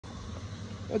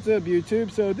What's up,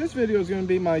 YouTube? So this video is going to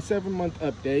be my 7-month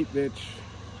update, which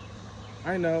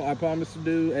I know I promised to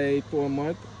do a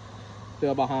 4-month,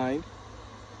 fell behind.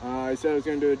 I said I was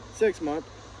going to do a 6-month,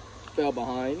 fell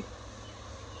behind.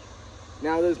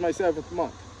 Now this is my 7th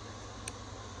month.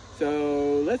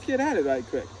 So let's get at it right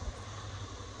quick.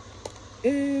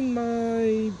 In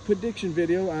my prediction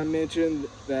video, I mentioned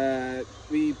that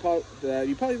you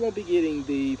probably won't be getting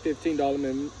the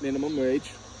 $15 minimum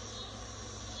wage.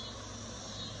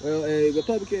 Well, a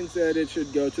Republican said it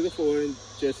should go to the floor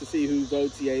just to see who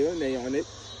votes yay or nay on it.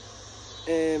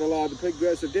 And a lot of the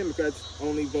progressive Democrats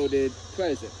only voted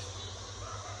present.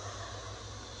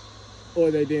 Or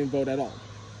they didn't vote at all.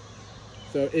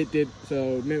 So the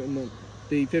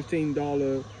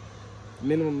 $15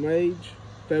 minimum wage,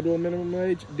 federal minimum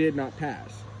wage, did not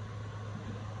pass.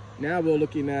 Now we're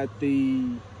looking at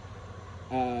the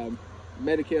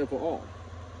Medicare for all,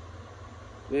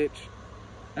 which,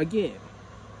 again,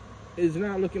 is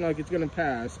not looking like it's going to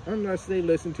pass unless they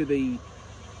listen to the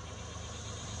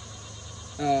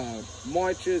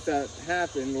marches that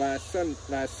happened last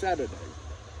Saturday.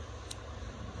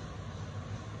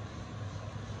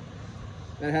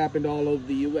 That happened all over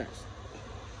the U.S.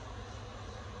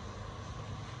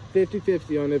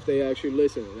 50-50 on if they actually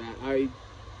listen to that. I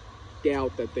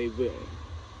doubt that they will.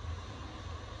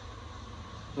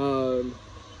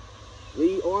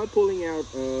 We are pulling out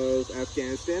of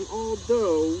Afghanistan,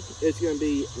 although it's going to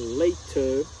be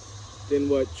later than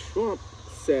what Trump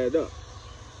set up.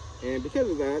 And because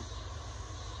of that,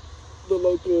 the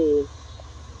local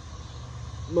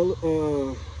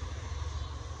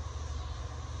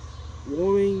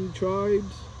warring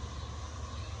tribes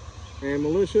and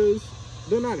militias,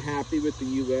 they're not happy with the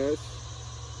U.S.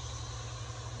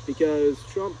 because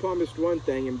Trump promised one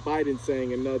thing and Biden's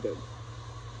saying another.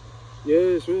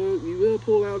 Yes, we will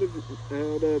pull out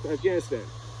of Afghanistan.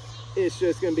 It's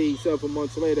just going to be several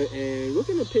months later, and we're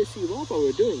going to piss you off while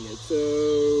we're doing it.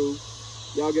 So,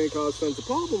 y'all going to cause tons of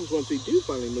problems once we do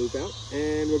finally move out,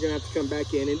 and we're going to have to come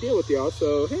back in and deal with y'all.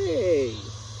 So, hey!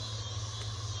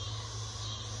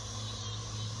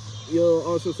 You're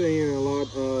also seeing a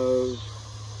lot of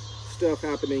stuff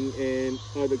happening in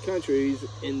other countries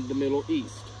in the Middle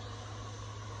East.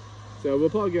 So, we're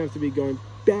probably going to have to be going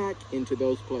back into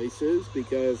those places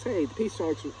because, hey, the peace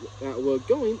talks that were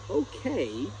going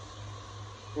okay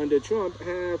under Trump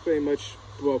have pretty much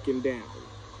broken down.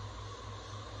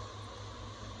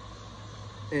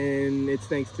 And it's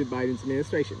thanks to Biden's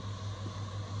administration.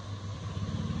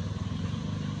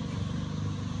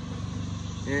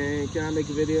 And can I make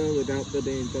a video without there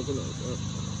being something else?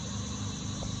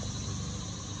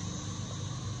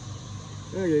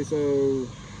 Oh. Okay, so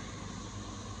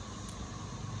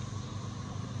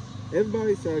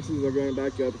everybody's taxes are going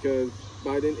back up because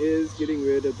Biden is getting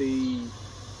rid of the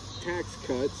tax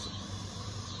cuts.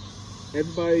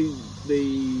 Everybody,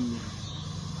 the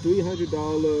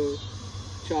 $300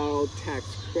 child tax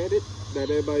credit that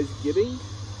everybody's getting,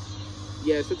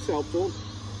 yes, it's helpful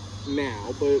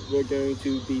now, but we're going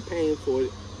to be paying for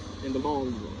it in the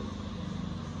long run.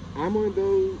 I'm one of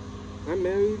those, I'm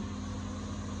married,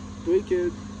 2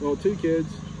 kids.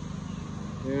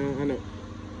 Yeah, I know.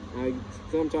 I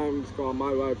sometimes call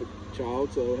my wife a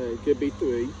child, so hey, it could be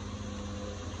 3.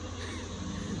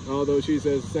 Although she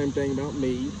says the same thing about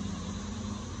me.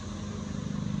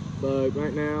 But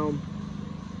right now,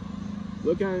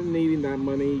 we're kind of needing that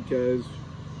money because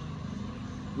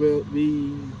we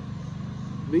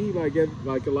like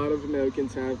a lot of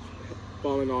Americans have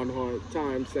fallen on hard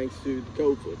times thanks to the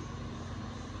COVID,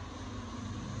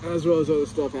 as well as other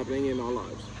stuff happening in our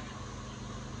lives.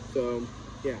 So,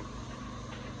 yeah.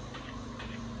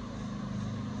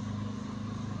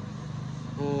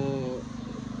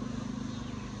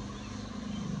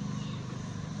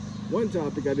 One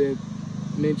topic I didn't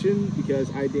mention because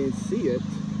I didn't see it.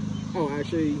 Oh,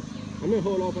 actually, I'm going to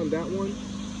hold off on that one.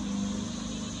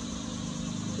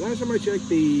 Last time I checked,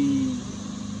 the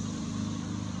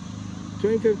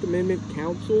 25th Amendment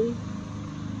Council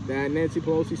that Nancy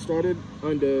Pelosi started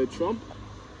under Trump,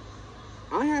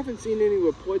 I haven't seen any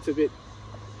reports of it.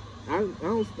 I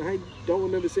don't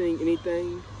remember seeing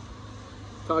anything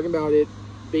talking about it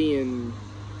being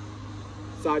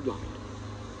sidelined.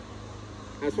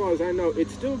 As far as I know,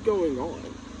 it's still going on.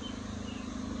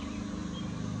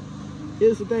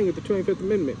 Here's the thing with the 25th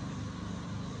Amendment.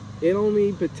 It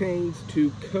only pertains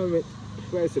to current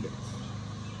presidents.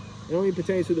 It only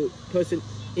pertains to the person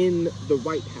in the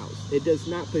White House. It does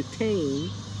not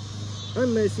pertain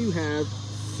unless you have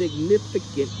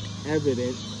significant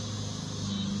evidence,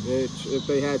 which if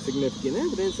they had significant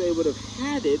evidence, they would have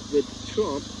had it with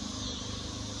Trump.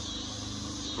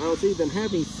 I don't see them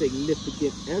having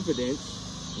significant evidence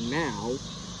now.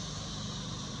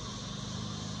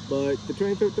 But the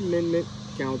 25th Amendment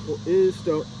Council is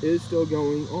still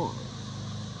going on.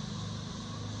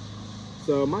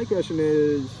 So my question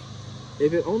is,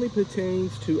 if it only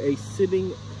pertains to a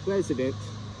sitting president,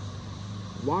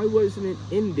 why wasn't it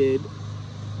ended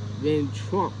when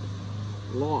Trump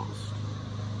lost?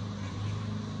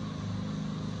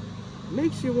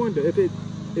 Makes you wonder if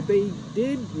they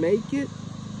did make it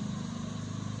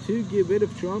to get rid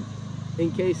of Trump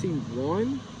in case he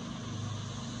won,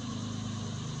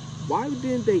 why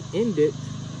didn't they end it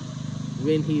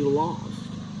when he lost?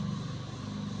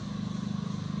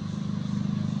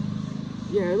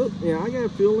 Yeah, look, I got a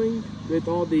feeling with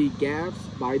all the gaffes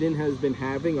Biden has been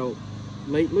having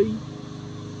lately,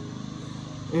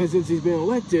 and since he's been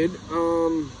elected,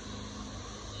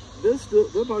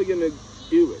 they're probably gonna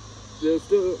do it.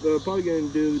 They're probably gonna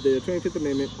do the 25th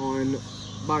Amendment on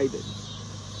Biden,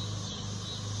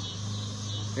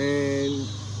 and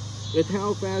with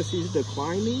how fast he's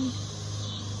declining,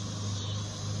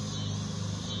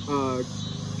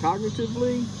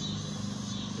 cognitively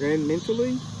and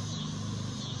mentally,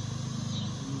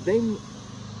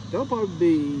 they'll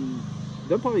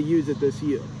probably use it this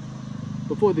year.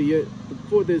 Before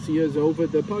this year's over,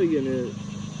 they're probably gonna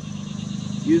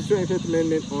use the 25th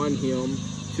Amendment on him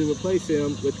to replace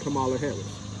him with Kamala Harris.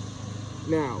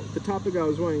 Now, the topic I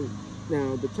was running,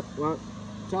 the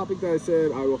topic that I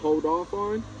said I will hold off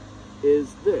on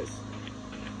is this.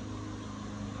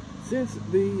 Since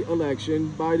the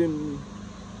election,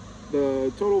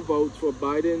 the total votes for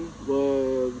Biden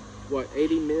was, what,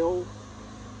 80 mil?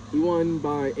 He won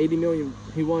by 80 million.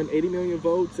 He won 80 million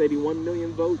votes, 81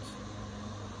 million votes.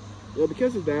 Well,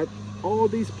 because of that, all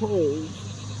these polls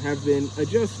have been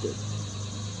adjusted.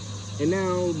 And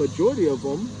now, majority of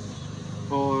them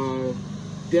are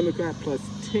Democrat plus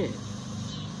 10.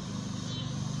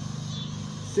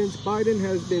 Since Biden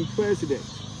has been president,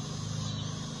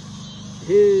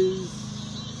 his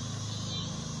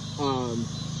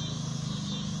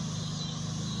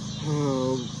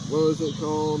what was it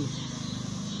called?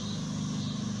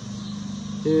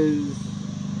 His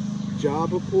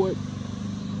job report,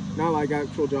 not like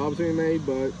actual jobs being made,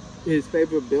 but his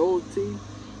favorability.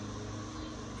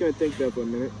 Gonna think that for a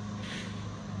minute.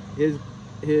 His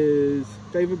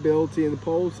favorability in the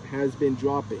polls has been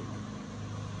dropping.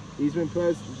 He's been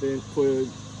president for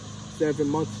 7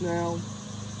 months now,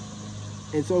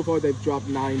 and so far they've dropped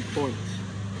 9 points.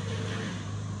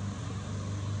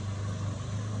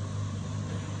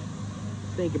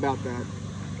 Think about that.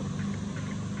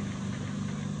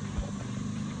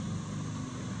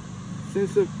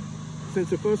 Since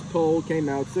the first poll came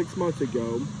out 6 months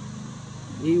ago,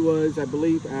 he was, I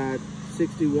believe, at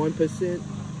 61%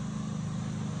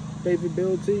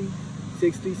 favorability,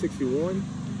 60, 61.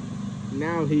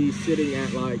 Now he's sitting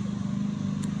at like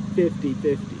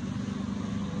 50-50.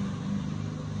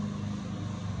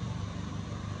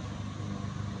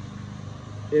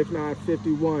 If not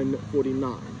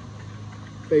 51-49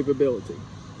 favorability.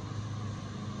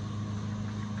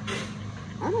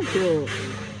 I don't care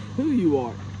who you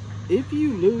are. If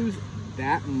you lose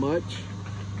that much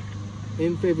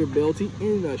in favorability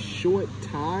in a short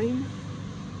time,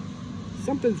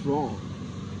 something's wrong.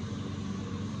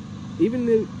 Even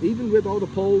with all the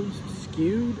polls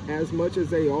skewed as much as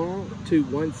they are to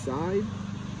one side,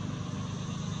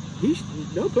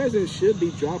 no president should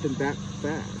be dropping that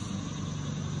fast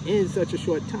in such a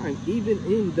short time, even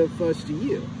in the first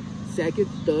year. Second,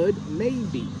 third,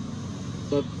 maybe.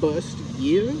 But first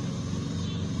year?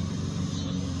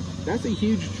 That's a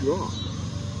huge drop.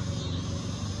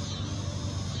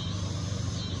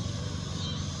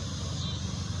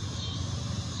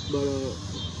 But,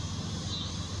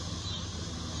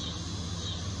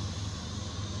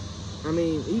 I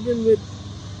mean, even with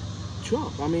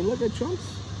Trump, I mean, look at Trump's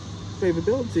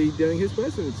favorability during his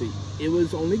presidency. It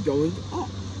was only going up.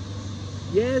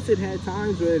 Yes, it had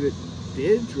times where it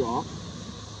did drop,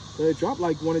 but it dropped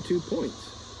like 1 or 2 points,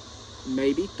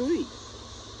 maybe 3.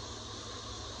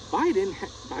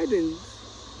 Biden's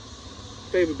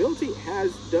favorability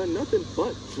has done nothing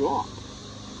but drop.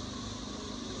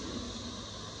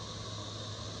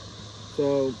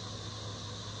 So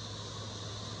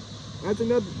that's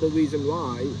another reason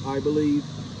why I believe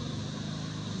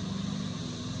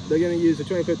they're going to use the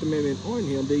 25th Amendment on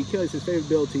him, because his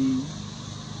favorability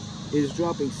is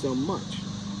dropping so much.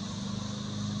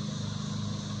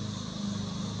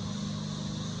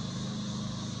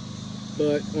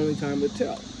 But only time will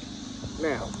tell.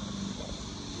 Now,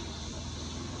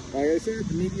 like I said,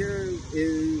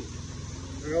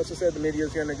 I also said the media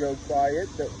is going to go quiet.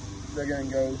 They're going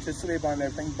to go to sleep on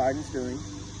everything Biden's doing.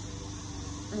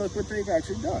 And look what they've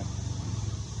actually done.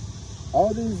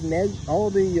 All the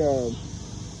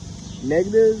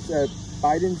negatives that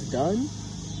Biden's done,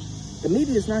 the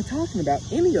media is not talking about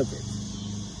any of it.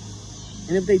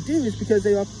 And if they do, it's because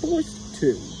they are forced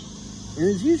to. And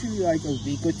it's usually like a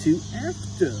week or two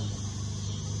after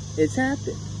it's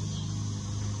happened.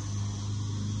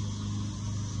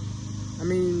 I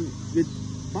mean, with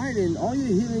Biden, all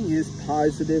you're hearing is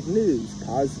positive news,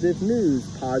 positive news,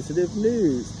 positive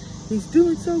news. He's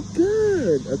doing so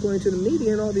good, according to the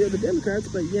media and all the other Democrats,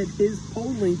 but yet his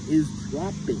polling is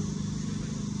dropping.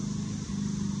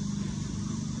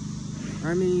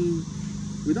 I mean,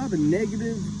 with all the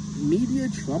negative media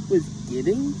Trump was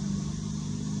getting,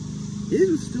 his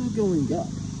was still going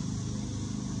up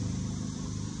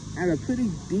at a pretty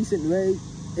decent rate,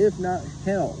 if not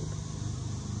held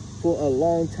for a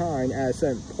long time at a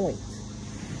certain point.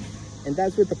 And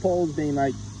that's with the polls being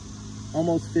like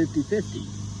almost 50-50.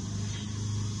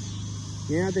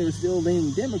 Yeah, they were still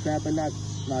leaning Democrat, but not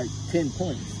like 10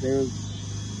 points. They were,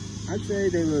 I'd say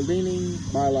they were leaning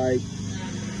by like,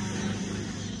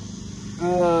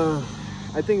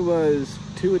 I think it was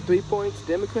 2 or 3 points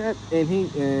Democrat, and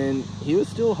he was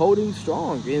still holding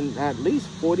strong in at least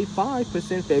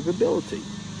 45% favorability.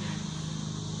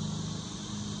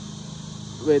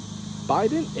 With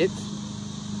Biden, it's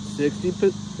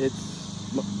 60%. It's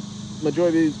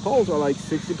majority of these polls are like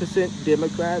 60%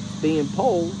 Democrats being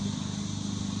polled,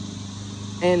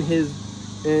 and his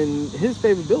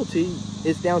favorability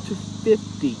is down to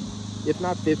 50, if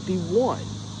not 51.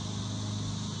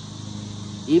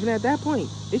 Even at that point,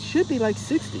 it should be like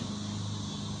 60.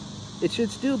 It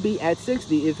should still be at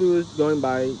 60 if it was going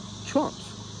by Trump's.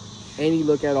 And you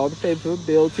look at all the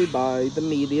favorability by the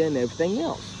media and everything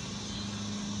else.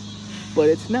 But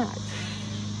it's not.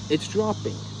 It's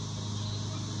dropping.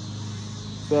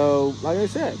 So, like I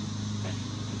said,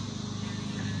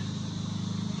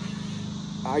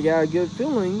 I got a good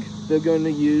feeling they're going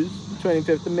to use the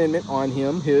 25th Amendment on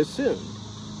him here soon.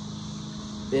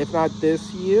 If not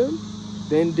this year,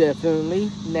 then definitely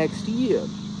next year.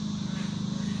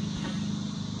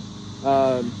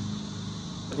 And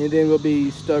then we'll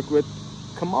be stuck with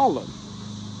Kamala,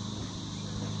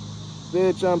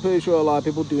 which I'm pretty sure a lot of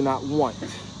people do not want.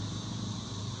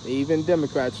 Even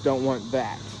Democrats don't want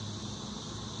that.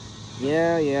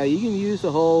 Yeah, you can use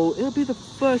the whole, it'll be the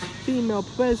first female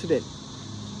president.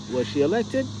 Was she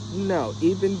elected? No.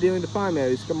 Even during the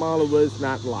primaries, Kamala was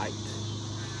not liked.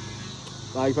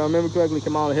 Like, if I remember correctly,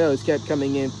 Kamala Harris kept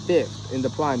coming in 5th in the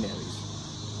primaries.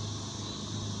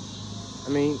 I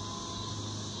mean,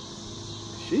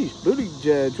 sheesh,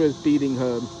 Buttigieg was beating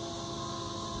her.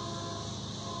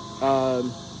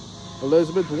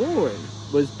 Elizabeth Warren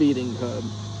was beating her.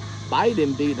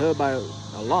 Biden beat her by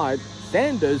a lot.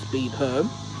 Sanders beat her.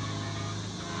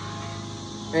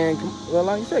 And, well,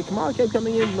 like I said, Kamala kept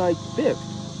coming in like 5th.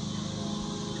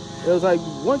 It was like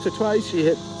once or twice she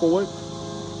hit 4th.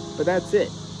 But that's it.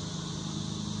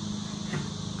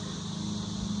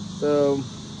 So,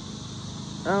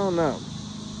 I don't know.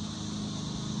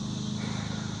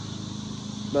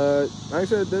 But, like I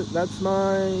said, that's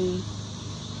my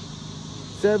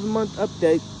 7-month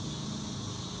update.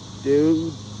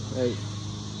 Dude, hey,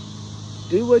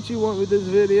 do what you want with this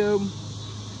video.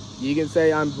 You can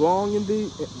say I'm wrong with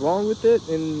it,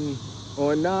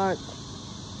 or not.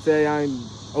 Say I'm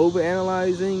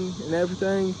overanalyzing and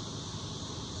everything.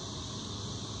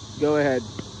 Go ahead.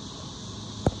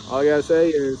 All I gotta say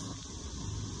is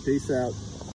peace out.